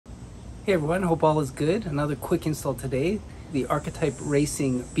Hey everyone, hope all is good. Another quick install today, the Archetype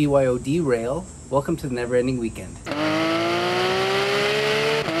Racing BYOD Rail. Welcome to the Never Ending Weekend.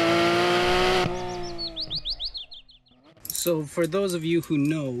 So for those of you who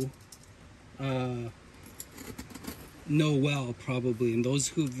know well probably, and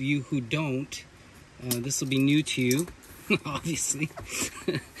those of you who don't, this will be new to you, obviously.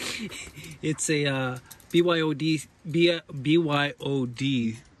 It's a BYOD.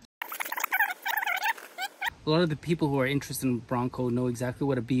 A lot of the people who are interested in Bronco know exactly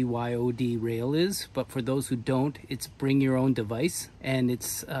what a BYOD rail is, but for those who don't, it's bring your own device. And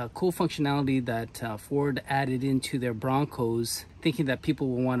it's cool functionality that Ford added into their Broncos, thinking that people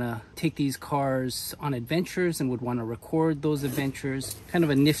will want to take these cars on adventures and would want to record those adventures. Kind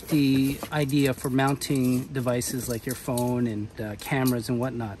of a nifty idea for mounting devices like your phone and cameras and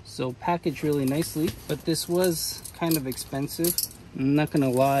whatnot. So packaged really nicely, but this was kind of expensive. I'm not gonna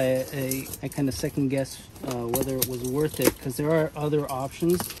lie, I kind of second guess whether it was worth it, because there are other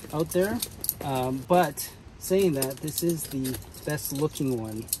options out there. But saying that, this is the best looking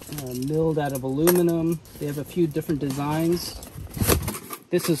one. Milled out of aluminum. They have a few different designs.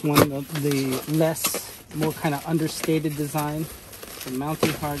 This is one of the more kind of understated design. The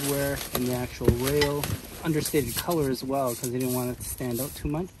mounting hardware and the actual rail. Understated color as well, because they didn't want it to stand out too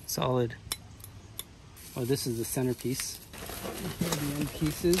much. Solid. Oh, this is the centerpiece. Here are the end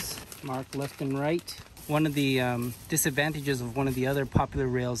pieces, marked left and right. One of the disadvantages of one of the other popular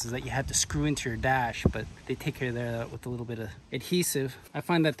rails is that you had to screw into your dash, but they take care of that with a little bit of adhesive. I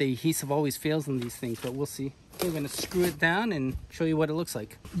find that the adhesive always fails on these things, but we'll see. Okay, I'm going to screw it down and show you what it looks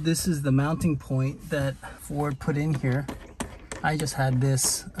like. This is the mounting point that Ford put in here. I just had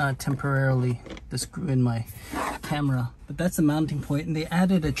this temporarily to screw in my camera, but that's the mounting point, and they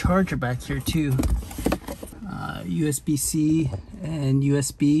added a charger back here too. USB-C and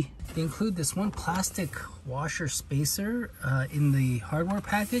USB. They include this one plastic washer spacer in the hardware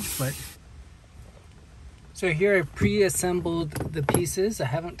package, but so here I pre-assembled the pieces. I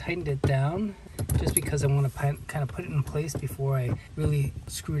haven't tightened it down just because I want to kind of put it in place before I really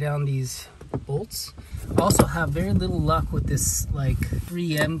screw down these bolts. I also have very little luck with this like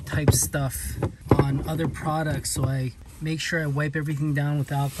 3M type stuff on other products, so I make sure I wipe everything down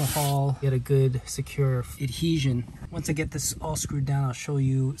with alcohol, get a good secure adhesion. Once I get this all screwed down, I'll show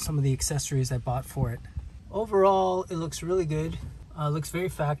you some of the accessories I bought for it. Overall, it looks really good. Looks very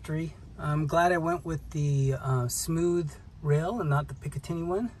factory. I'm glad I went with the smooth rail and not the picatinny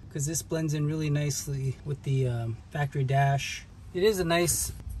one, because this blends in really nicely with the factory dash. It is a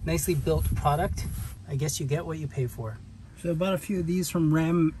nicely built product. I guess you get what you pay for. So I bought a few of these from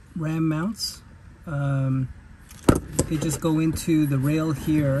Ram mounts. They just go into the rail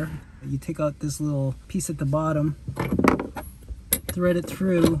here. You take out this little piece at the bottom, thread it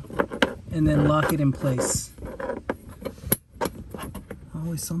through, and then lock it in place.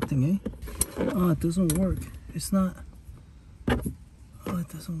 Always something, eh? Oh, it doesn't work. It's not. Oh, it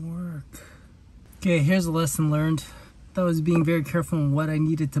doesn't work. Okay, here's a lesson learned. I was being very careful on what I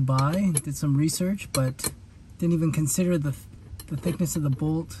needed to buy. Did some research, but didn't even consider the thickness of the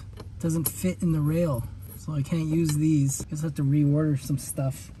bolt. It doesn't fit in the rail. So I can't use these. I just have to reorder some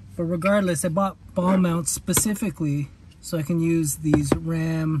stuff. But regardless, I bought ball mounts specifically so I can use these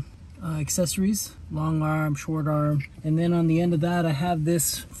Ram accessories, long arm, short arm. And then on the end of that, I have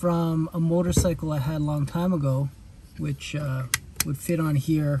this from a motorcycle I had a long time ago, which would fit on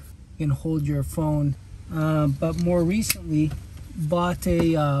here and hold your phone. But more recently, bought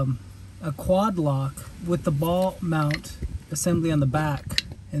a quad lock with the ball mount assembly on the back.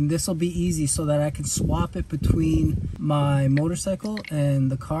 And this will be easy so that I can swap it between my motorcycle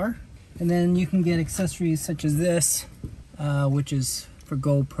and the car. And then you can get accessories such as this, which is for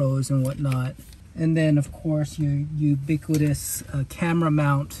GoPros and whatnot. And then of course your ubiquitous camera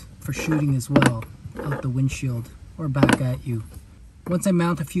mount for shooting as well, out the windshield or back at you. Once I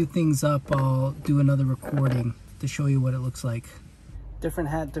mount a few things up, I'll do another recording to show you what it looks like. Different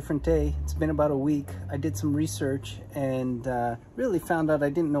hat, different day. It's been about a week. I did some research and really found out I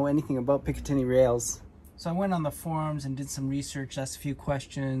didn't know anything about picatinny rails. So I went on the forums and did some research, asked a few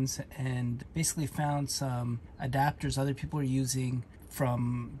questions, and basically found some adapters other people are using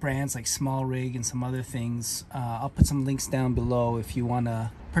from brands like Small Rig and some other things. I'll put some links down below if you want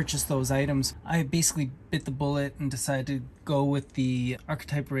to purchase those items. I basically bit the bullet and decided to go with the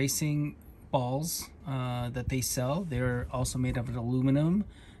Archetype Racing balls that they sell. They're also made of aluminum.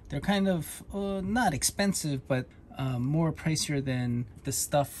 They're kind of not expensive, but more pricier than the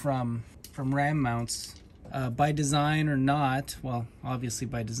stuff from Ram mounts. By design or not, well, obviously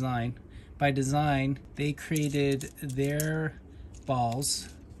by design, they created their balls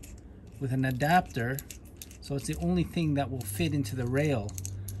with an adapter, so it's the only thing that will fit into the rail.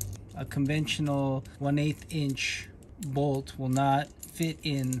 A conventional 1/8 inch bolt will not fit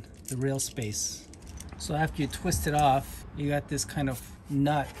in the rail space. So after you twist it off, you got this kind of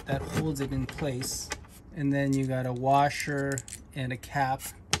nut that holds it in place, and then you got a washer and a cap,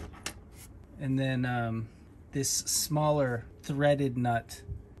 and then this smaller threaded nut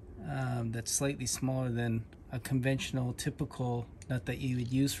that's slightly smaller than a conventional typical nut that you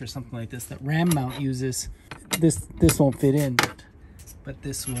would use for something like this that ram mount uses. This won't fit in, but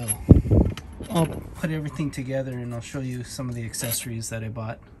this will. I'll put everything together and I'll show you some of the accessories that I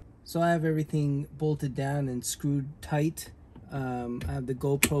bought. So I have everything bolted down and screwed tight. I have the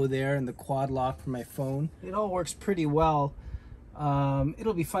GoPro there and the quad lock for my phone. It all works pretty well.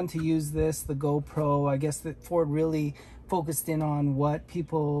 It'll be fun to use this, the GoPro. I guess that Ford really focused in on what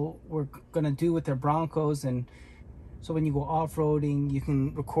people were going to do with their Broncos, and so when you go off-roading, you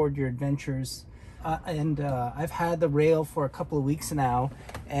can record your adventures. I've had the rail for a couple of weeks now,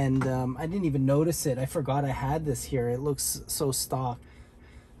 and I didn't even notice it. I forgot I had this here. It looks so stock.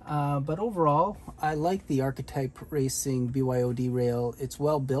 But overall, I like the Archetype Racing BYOD Rail. It's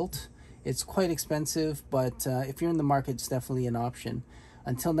well built. It's quite expensive, but if you're in the market, it's definitely an option.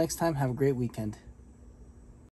 Until next time, have a great weekend.